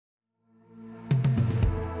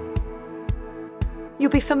You'll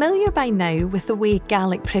be familiar by now with the way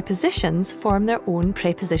Gaelic prepositions form their own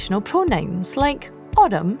prepositional pronouns, like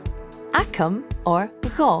orm, acum or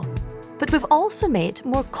gho. But we've also met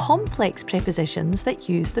more complex prepositions that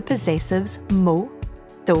use the possessives mo,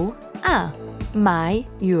 do, a, my,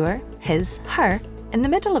 your, his, her in the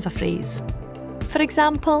middle of a phrase. For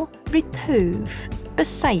example, rithúv,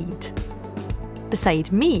 beside.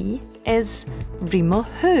 Beside me is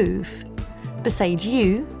rimohúv. Beside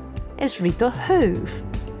you is ritohúv.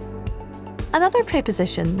 Another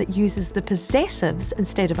preposition that uses the possessives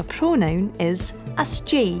instead of a pronoun is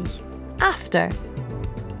asjé, after.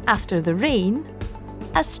 After the rain,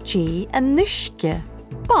 asjé anushke,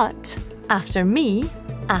 but after me,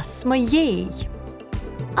 asmoye.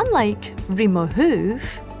 Unlike rimohúv,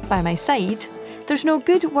 by my side, there's no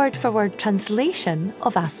good word-for-word translation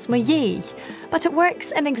of asmoye, but it works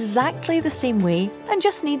in exactly the same way and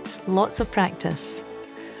just needs lots of practice.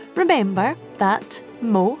 Remember that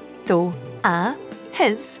mo, do, a,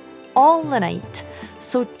 his, all the night,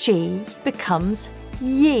 so j becomes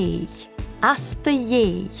ye, as the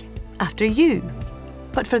ye, after you.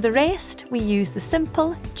 But for the rest, we use the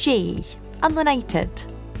simple j, unlenited.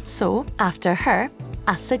 So after her,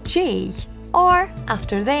 as a j, or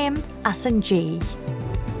after them, as an j.